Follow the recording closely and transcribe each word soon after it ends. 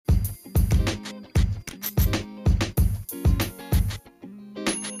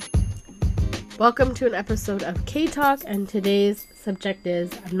Welcome to an episode of K-Talk, and today's subject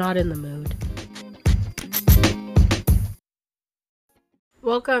is I'm not in the mood.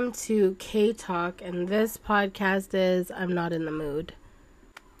 Welcome to K-Talk, and this podcast is I'm not in the mood.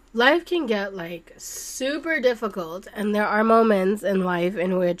 Life can get super difficult, and there are moments in life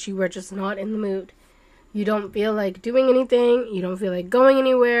in which you are just not in the mood. You don't feel like doing anything, you don't feel like going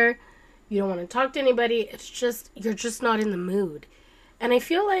anywhere, you don't want to talk to anybody, you're just not in the mood. And I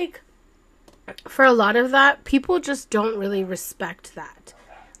feel like for a lot of that, people just don't really respect that.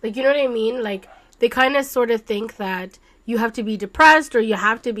 You know what I mean? They kind of sort of think that you have to be depressed or you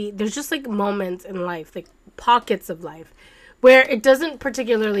have to be, there's just moments in life, pockets of life, where it doesn't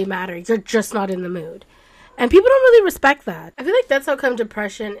particularly matter. You're just not in the mood. And people don't really respect that. I feel like that's how come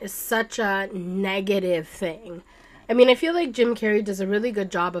depression is such a negative thing. I mean, I feel like Jim Carrey does a really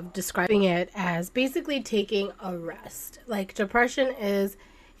good job of describing it as basically taking a rest. Depression is,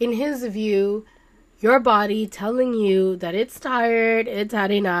 in his view, your body telling you that it's tired, it's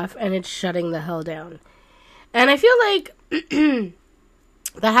had enough, and it's shutting the hell down. And I feel like that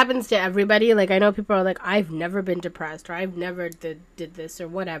happens to everybody. I know people are I've never been depressed, or I've never did this, or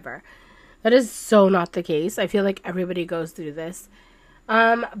whatever. That is so not the case. I feel like everybody goes through this.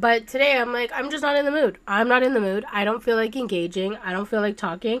 But today I'm just not in the mood. I'm not in the mood. I don't feel like engaging. I don't feel like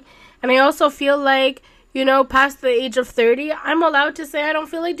talking. And I also feel like, past the age of 30, I'm allowed to say I don't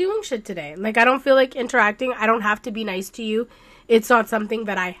feel like doing shit today. I don't feel like interacting. I don't have to be nice to you. It's not something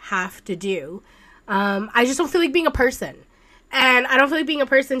that I have to do. I just don't feel like being a person. And I don't feel like being a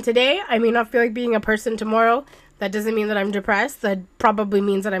person today. I may not feel like being a person tomorrow. That doesn't mean that I'm depressed. That probably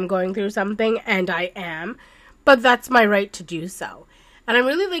means that I'm going through something, and I am. But that's my right to do so. And I'm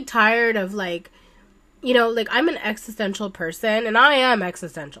really tired of I'm an existential person, and I am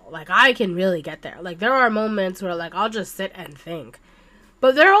existential. I can really get there. There are moments where I'll just sit and think.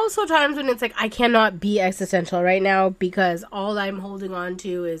 But there are also times when it's I cannot be existential right now because all I'm holding on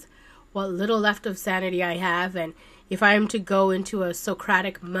to is what little left of sanity I have. And if I am to go into a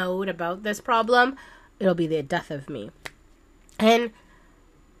Socratic mode about this problem, it'll be the death of me. And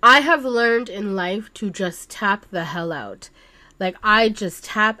I have learned in life to just tap the hell out. I just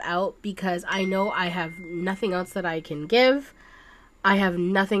tap out because I know I have nothing else that I can give. I have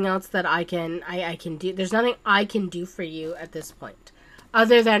nothing else that I can do. There's nothing I can do for you at this point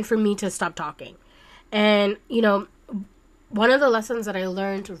other than for me to stop talking. And, one of the lessons that I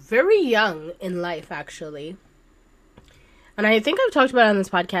learned very young in life, actually, and I think I've talked about it on this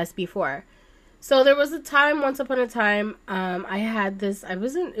podcast before. So there was a time, once upon a time, I had this, it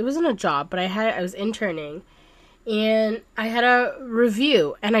wasn't a job, but I was interning. And I had a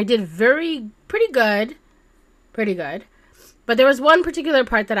review, and I did pretty good. But there was one particular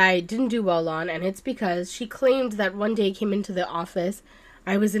part that I didn't do well on, and it's because she claimed that one day I came into the office,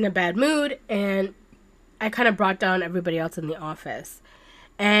 I was in a bad mood, and I kind of brought down everybody else in the office.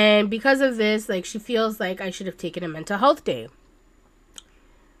 And because of this, she feels like I should have taken a mental health day.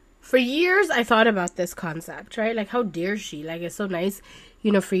 For years, I thought about this concept, right? How dare she? It's so nice,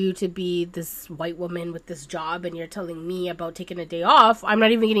 for you to be this white woman with this job and you're telling me about taking a day off. I'm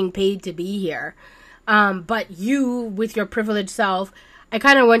not even getting paid to be here. But you, with your privileged self, I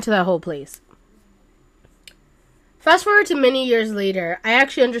kind of went to that whole place. Fast forward to many years later, I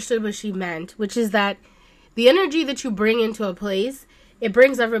actually understood what she meant, which is that the energy that you bring into a place, it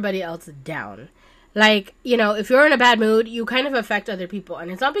brings everybody else down. If you're in a bad mood, you kind of affect other people.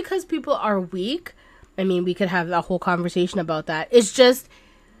 And it's not because people are weak. I mean, we could have a whole conversation about that. It's just,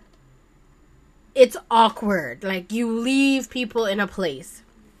 it's awkward. You leave people in a place.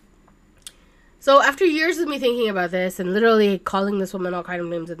 So after years of me thinking about this and literally calling this woman all kind of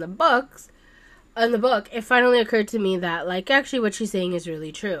names in the book, it finally occurred to me that, actually what she's saying is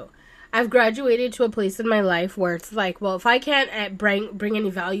really true. I've graduated to a place in my life where it's well, if I can't bring any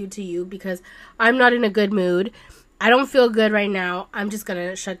value to you because I'm not in a good mood, I don't feel good right now, I'm just going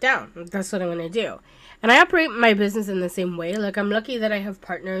to shut down. That's what I'm going to do. And I operate my business in the same way. I'm lucky that I have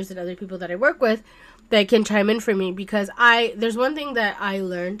partners and other people that I work with that can chime in for me because there's one thing that I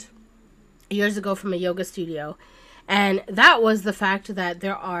learned years ago from a yoga studio. And that was the fact that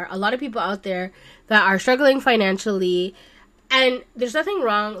there are a lot of people out there that are struggling financially. And there's nothing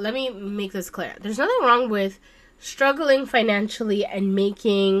wrong, let me make this clear. There's nothing wrong with struggling financially and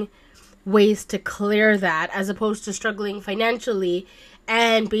making ways to clear that as opposed to struggling financially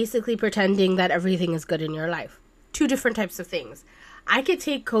and basically pretending that everything is good in your life. Two different types of things. I could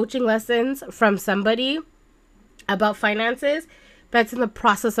take coaching lessons from somebody about finances that's in the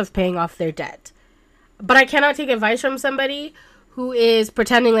process of paying off their debt. But I cannot take advice from somebody who is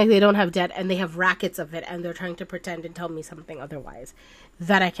pretending like they don't have debt and they have rackets of it and they're trying to pretend and tell me something otherwise.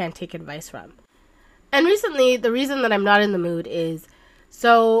 That I can't take advice from. And recently, the reason that I'm not in the mood is,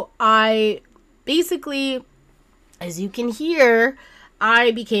 so I basically, as you can hear,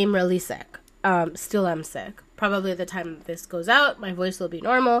 I became really sick. Still am sick. Probably at the time this goes out, my voice will be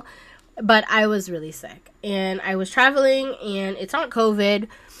normal. But I was really sick. And I was traveling, and it's not COVID,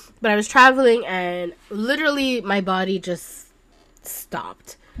 but I was traveling, and literally my body just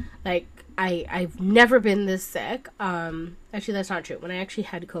stopped. Like, I've never been this sick. Actually, that's not true. When I actually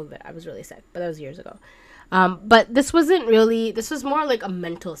had COVID, I was really sick, but that was years ago. But this was more like a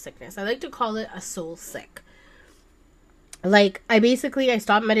mental sickness. I like to call it a soul sick. Like, I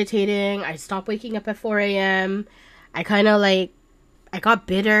stopped meditating. I stopped waking up at 4 a.m. I got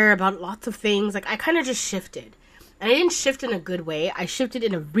bitter about lots of things. Like, I kind of just shifted. And I didn't shift in a good way. I shifted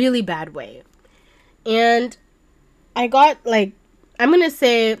in a really bad way. And I got, like, I'm going to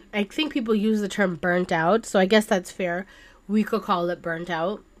say, I think people use the term burnt out. So I guess that's fair. We could call it burnt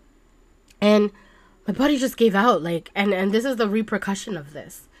out. And my body just gave out. Like, and this is the repercussion of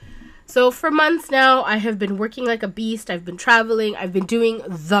this. So for months now, I have been working like a beast. I've been traveling. I've been doing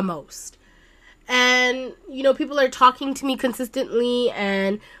the most. And, you know, people are talking to me consistently,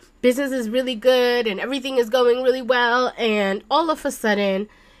 and business is really good, and everything is going really well. And all of a sudden,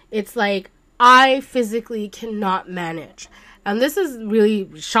 it's like, I physically cannot manage. And this is really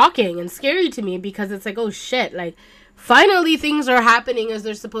shocking and scary to me, because it's like, oh shit, like, finally things are happening as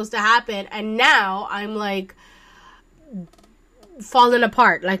they're supposed to happen. And now I'm like falling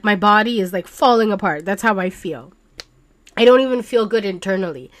apart. Like, my body is like falling apart. That's how I feel. I don't even feel good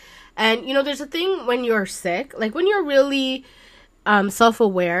internally. And, you know, there's a thing when you're sick, like when you're really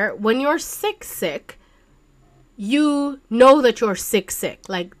self-aware, when you're sick, you know that you're sick.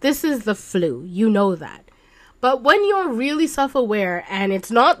 Like, this is the flu. You know that. But when you're really self-aware and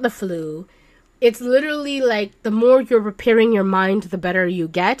it's not the flu, it's literally like the more you're repairing your mind, the better you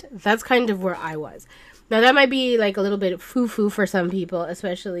get. That's kind of where I was. Now, that might be like a little bit foo-foo for some people,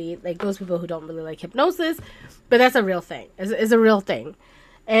 especially like those people who don't really like hypnosis. But that's a real thing. It's a real thing.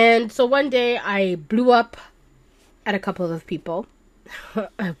 And so one day I blew up at a couple of people.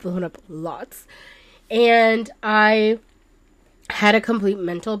 I've blown up lots. And I had a complete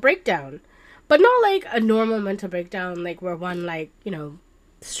mental breakdown. But not like a normal mental breakdown, like where one, like, you know,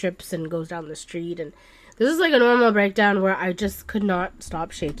 strips and goes down the street. And this is like a normal breakdown where I just could not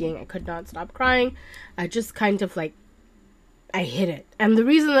stop shaking. I could not stop crying. I just kind of like, I hit it. And the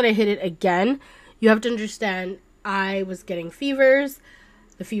reason that I hit it again, you have to understand, I was getting fevers.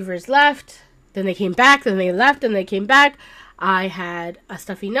 The fevers left. Then they came back. Then they left. And they came back. I had a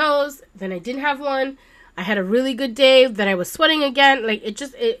stuffy nose. Then I didn't have one. I had a really good day, then I was sweating again. Like, it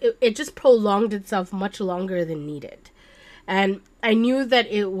just prolonged itself much longer than needed. And I knew that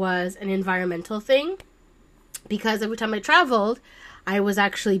it was an environmental thing, because every time I traveled, I was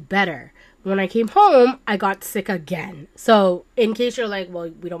actually better. When I came home, I got sick again. So, in case you're like, well,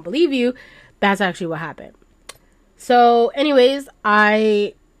 we don't believe you, that's actually what happened. So, anyways,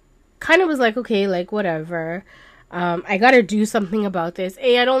 I kind of was like, okay, like, whatever. I gotta do something about this.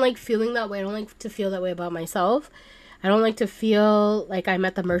 I don't like feeling that way. I don't like to feel that way about myself. I don't like to feel like I'm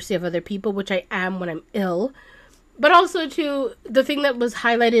at the mercy of other people, which I am when I'm ill. But also, too, the thing that was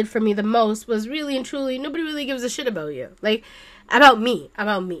highlighted for me the most was really and truly, nobody really gives a shit about you. Like, about me.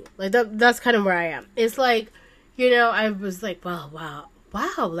 Like, that's kind of where I am. It's like, you know, I was like, well,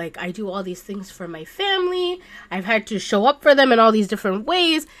 wow, like, I do all these things for my family. I've had to show up for them in all these different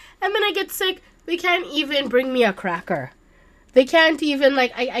ways. And then I get sick. They can't even bring me a cracker. They can't even,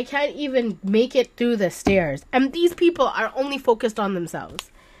 like, I can't even make it through the stairs. And these people are only focused on themselves.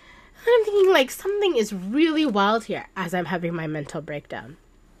 And I'm thinking, like, something is really wild here as I'm having my mental breakdown.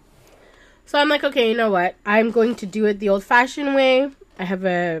 So I'm like, okay, you know what? I'm going to do it the old-fashioned way. I have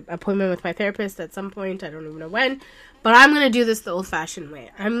an appointment with my therapist at some point. I don't even know when. But I'm going to do this the old-fashioned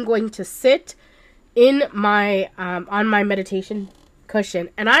way. I'm going to sit in my, on my meditation cushion,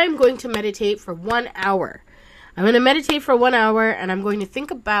 and I'm going to meditate for 1 hour. I'm going to meditate for 1 hour, and I'm going to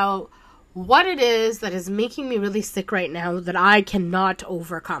think about what it is that is making me really sick right now that I cannot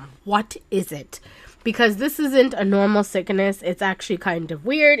overcome. What is it? Because this isn't a normal sickness. It's actually kind of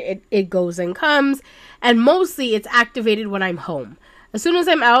weird. It goes and comes, and mostly it's activated when I'm home. As soon as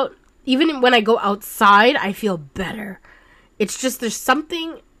I'm out, even when I go outside, I feel better. It's just there's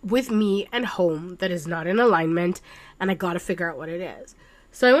something with me and home that is not in alignment, and I gotta figure out what it is.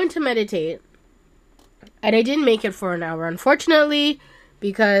 So I went to meditate, and I didn't make it for an hour, unfortunately,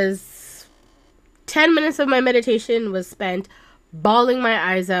 because 10 minutes of my meditation was spent bawling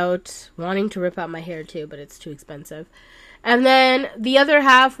my eyes out, wanting to rip out my hair too, but it's too expensive. And then the other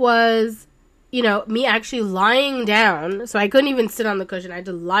half was, you know, me actually lying down, so I couldn't even sit on the cushion. I had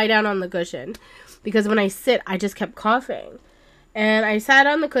to lie down on the cushion. because when I sit, I just kept coughing. And I sat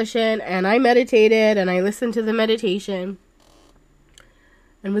on the cushion and I meditated and I listened to the meditation.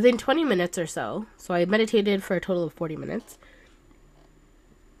 And within 20 minutes or so I meditated for a total of 40 minutes.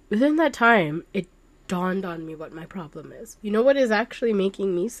 Within that time, it dawned on me what my problem is. You know what is actually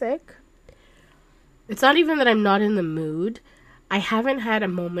making me sick? It's not even that I'm not in the mood. I haven't had a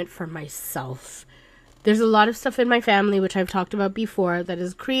moment for myself. There's a lot of stuff in my family, which I've talked about before, that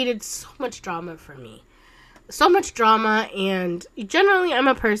has created so much drama for me. So much drama, and generally I'm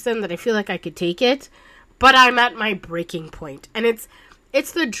a person that I feel like I could take it, but I'm at my breaking point. And it's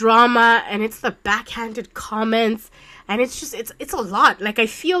the drama, and it's the backhanded comments, and it's a lot. Like, I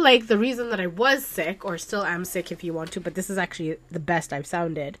feel like the reason that I was sick, or still am sick if you want to, but this is actually the best I've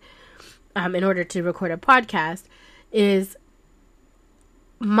sounded in order to record a podcast, is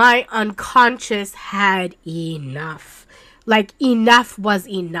my unconscious had enough. Like, enough was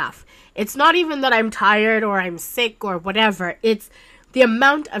enough. It's not even that I'm tired or I'm sick or whatever. It's the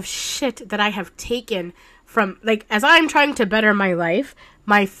amount of shit that I have taken from, like, as I'm trying to better my life,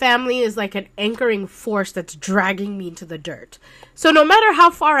 my family is like an anchoring force that's dragging me into the dirt. So no matter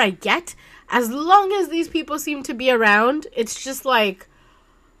how far I get, as long as these people seem to be around, it's just like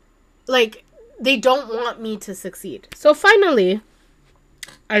they don't want me to succeed. So finally,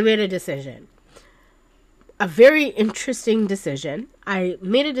 I made a decision. A very interesting decision. I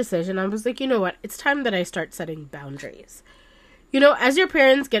made a decision. I was like, you know what? It's time that I start setting boundaries. You know, as your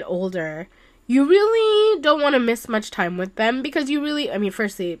parents get older, you really don't want to miss much time with them because you really, I mean,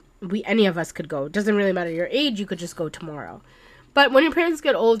 firstly, any of us could go. It doesn't really matter your age. You could just go tomorrow. But when your parents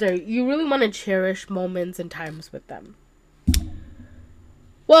get older, you really want to cherish moments and times with them.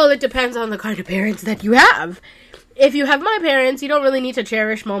 Well, it depends on the kind of parents that you have. If you have my parents, you don't really need to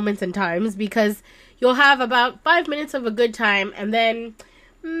cherish moments and times because you'll have about 5 minutes of a good time and then,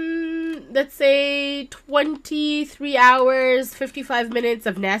 let's say 23 hours, 55 minutes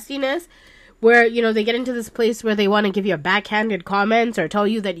of nastiness where, you know, they get into this place where they want to give you a backhanded comments or tell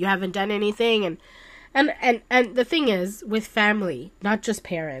you that you haven't done anything. And the thing is, with family, not just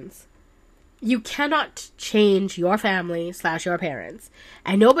parents, you cannot change your family / your parents.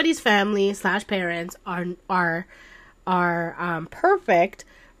 And nobody's family / parents are perfect,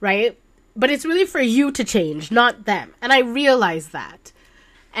 right? But it's really for you to change, not them. And I realize that.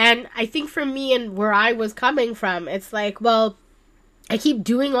 And I think for me and where I was coming from, it's like, well, I keep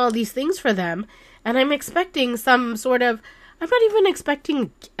doing all these things for them, and I'm expecting some sort of, I'm not even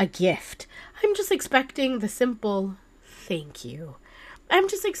expecting a gift. I'm just expecting the simple thank you. I'm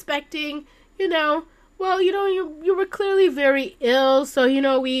just expecting, you know, well, you know, you were clearly very ill, so, you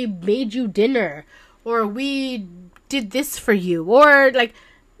know, we made you dinner, or we did this for you, or like,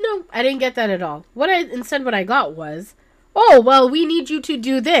 no, I didn't get that at all. What I got was, oh, well, we need you to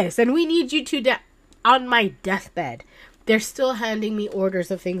do this, and we need you to, on my deathbed, they're still handing me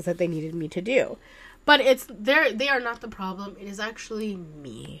orders of things that they needed me to do. But they are not the problem. It is actually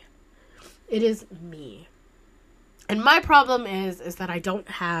me. It is me. And my problem is that I don't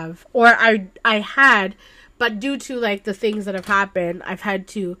have, or I had, but due to like the things that have happened, I've had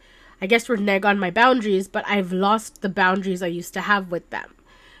to, I guess, renege on my boundaries, but I've lost the boundaries I used to have with them.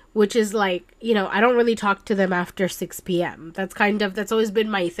 Which is like, you know, I don't really talk to them after 6 p.m. That's always been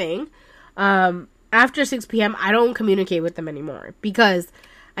my thing. After 6 p.m., I don't communicate with them anymore because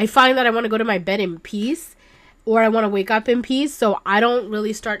I find that I want to go to my bed in peace or I want to wake up in peace. So I don't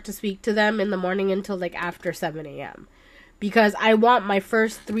really start to speak to them in the morning until like after 7 a.m. because I want my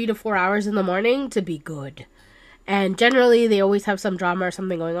first 3 to 4 hours in the morning to be good. And generally, they always have some drama or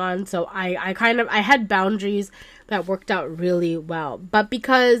something going on. So I had boundaries that worked out really well. But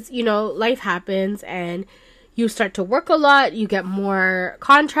because, you know, life happens and you start to work a lot, you get more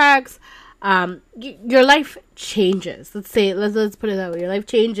contracts, your life changes. Let's put it that way. Your life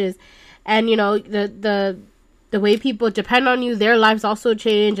changes. And, you know, the way people depend on you, their lives also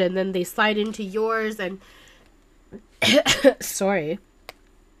change. And then they slide into yours. And sorry.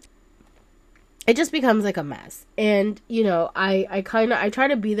 It just becomes like a mess. And, you know, I try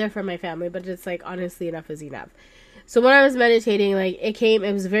to be there for my family, but it's like, honestly, enough is enough. So when I was meditating, like,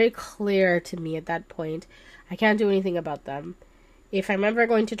 it was very clear to me at that point, I can't do anything about them. If I'm ever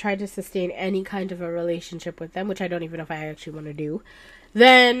going to try to sustain any kind of a relationship with them, which I don't even know if I actually want to do,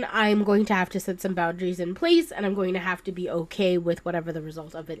 then I'm going to have to set some boundaries in place, and I'm going to have to be okay with whatever the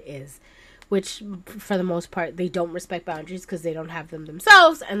result of it is. Which, for the most part, they don't respect boundaries because they don't have them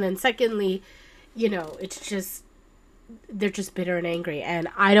themselves. And then secondly, you know, it's just, they're just bitter and angry, and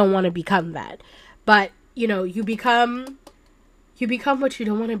I don't want to become that. But, you know, you become what you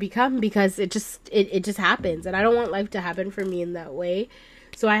don't want to become because it just happens, and I don't want life to happen for me in that way.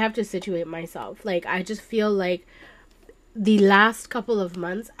 So I have to situate myself. Like, I just feel like the last couple of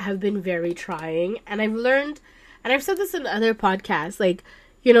months have been very trying. And I've learned, and I've said this in other podcasts, like,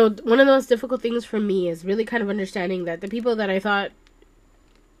 you know, one of the most difficult things for me is really kind of understanding that the people that I thought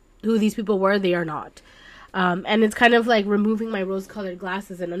who these people were, they are not. And it's kind of like removing my rose-colored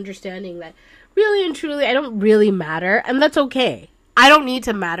glasses and understanding that really and truly I don't really matter. And that's okay. I don't need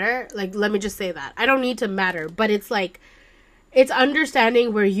to matter. Like, let me just say that. I don't need to matter. But it's like, it's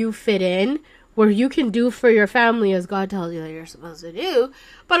understanding where you fit in, where you can do for your family as God tells you that you're supposed to do,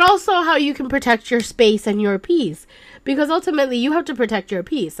 but also how you can protect your space and your peace. Because ultimately, you have to protect your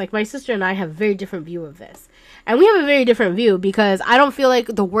peace. Like, my sister and I have a very different view of this. And we have a very different view because I don't feel like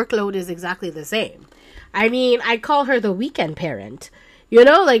the workload is exactly the same. I mean, I call her the weekend parent. You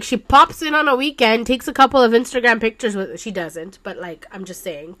know, like, she pops in on a weekend, takes a couple of Instagram pictures with, she doesn't, but, like, I'm just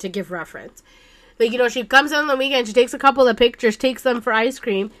saying, to give reference. Like, you know, she comes in on the weekend, she takes a couple of pictures, takes them for ice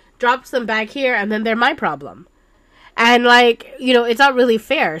cream, drops them back here, and then they're my problem. And, like, you know, it's not really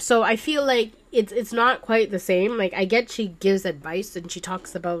fair. So I feel like it's not quite the same. Like, I get she gives advice and she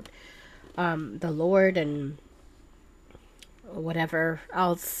talks about the Lord and whatever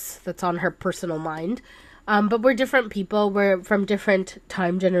else that's on her personal mind. But we're different people. We're from different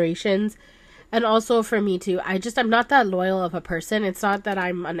time generations. And also for me too, I'm not that loyal of a person. It's not that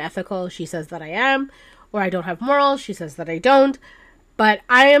I'm unethical. She says that I am. Or I don't have morals. She says that I don't. But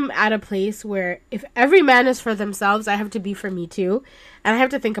I am at a place where if every man is for themselves, I have to be for me too. And I have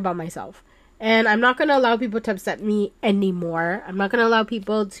to think about myself. And I'm not going to allow people to upset me anymore. I'm not going to allow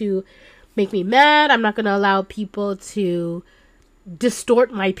people to make me mad. I'm not going to allow people to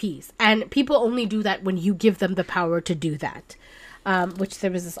distort my peace. And people only do that when you give them the power to do that. Which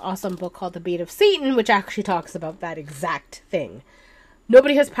there was this awesome book called The Bait of Satan, which actually talks about that exact thing.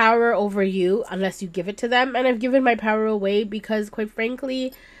 Nobody has power over you unless you give it to them. And I've given my power away because, quite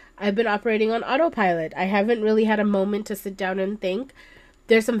frankly, I've been operating on autopilot. I haven't really had a moment to sit down and think.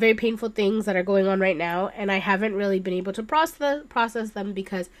 There's some very painful things that are going on right now, and I haven't really been able to process them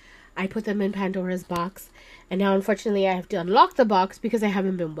because I put them in Pandora's box. And now, unfortunately, I have to unlock the box because I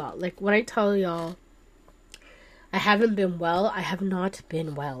haven't been well. Like, when I tell y'all I haven't been well, I have not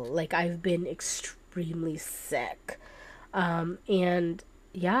been well. Like, I've been extremely sick. And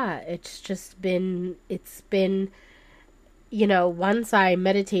yeah, it's been, you know, once I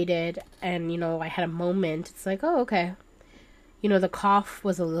meditated and, you know, I had a moment, it's like, oh, okay. You know, the cough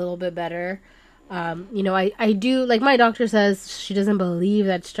was a little bit better. You know, I do, like my doctor says, she doesn't believe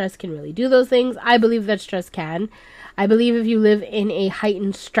that stress can really do those things. I believe that stress can. I believe if you live in a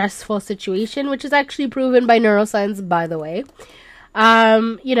heightened stressful situation, which is actually proven by neuroscience, by the way,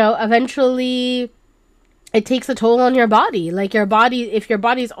 you know, eventually it takes a toll on your body. Like your body, if your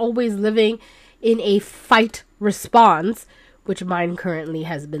body is always living in a fight response, which mine currently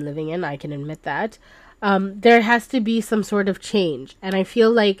has been living in, I can admit that, there has to be some sort of change. And I feel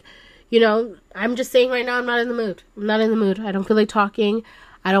like, you know, I'm just saying right now, I'm not in the mood. I'm not in the mood. I don't feel like talking.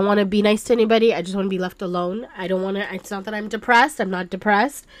 I don't want to be nice to anybody. I just want to be left alone. I don't want to, it's not that I'm depressed. I'm not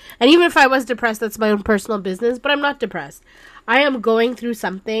depressed. And even if I was depressed, that's my own personal business, but I'm not depressed. I am going through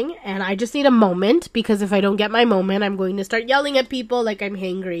something and I just need a moment because if I don't get my moment, I'm going to start yelling at people like I'm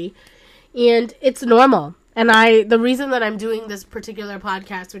hangry. And it's normal. And the reason that I'm doing this particular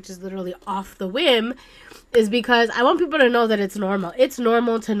podcast, which is literally off the whim, is because I want people to know that it's normal. It's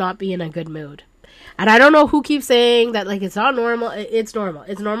normal to not be in a good mood. And I don't know who keeps saying that, like, it's not normal. It's normal.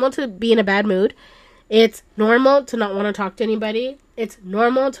 It's normal to be in a bad mood. It's normal to not want to talk to anybody. It's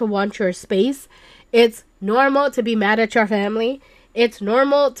normal to want your space. It's normal to be mad at your family. It's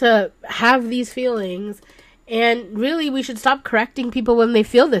normal to have these feelings. And really, we should stop correcting people when they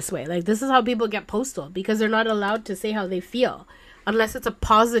feel this way. Like, this is how people get postal, because they're not allowed to say how they feel unless it's a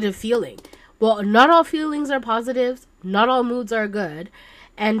positive feeling. Well, not all feelings are positives. Not all moods are good.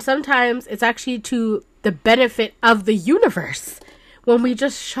 And sometimes it's actually to the benefit of the universe when we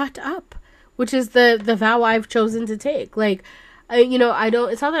just shut up, which is the vow I've chosen to take. Like, you know,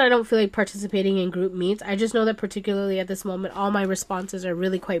 it's not that I don't feel like participating in group meets. I just know that particularly at this moment, all my responses are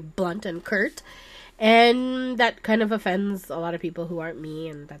really quite blunt and curt. And that kind of offends a lot of people who aren't me,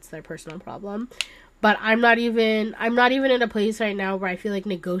 and that's their personal problem. But I'm not even in a place right now where I feel like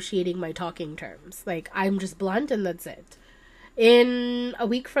negotiating my talking terms. Like, I'm just blunt and that's it. In a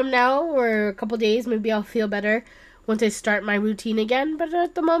week from now or a couple days, maybe I'll feel better once I start my routine again. But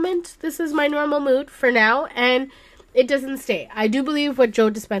at the moment, this is my normal mood for now, and it doesn't stay. I do believe what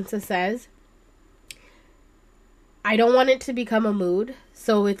Joe Dispenza says. I don't want it to become a mood,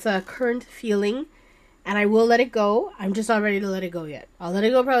 so it's a current feeling, and I will let it go. I'm just not ready to let it go yet. I'll let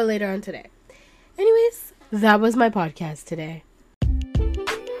it go probably later on today. Anyways, that was my podcast today.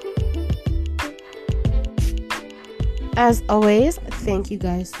 As always, thank you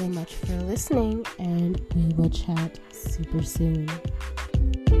guys so much for listening, and we will chat super soon.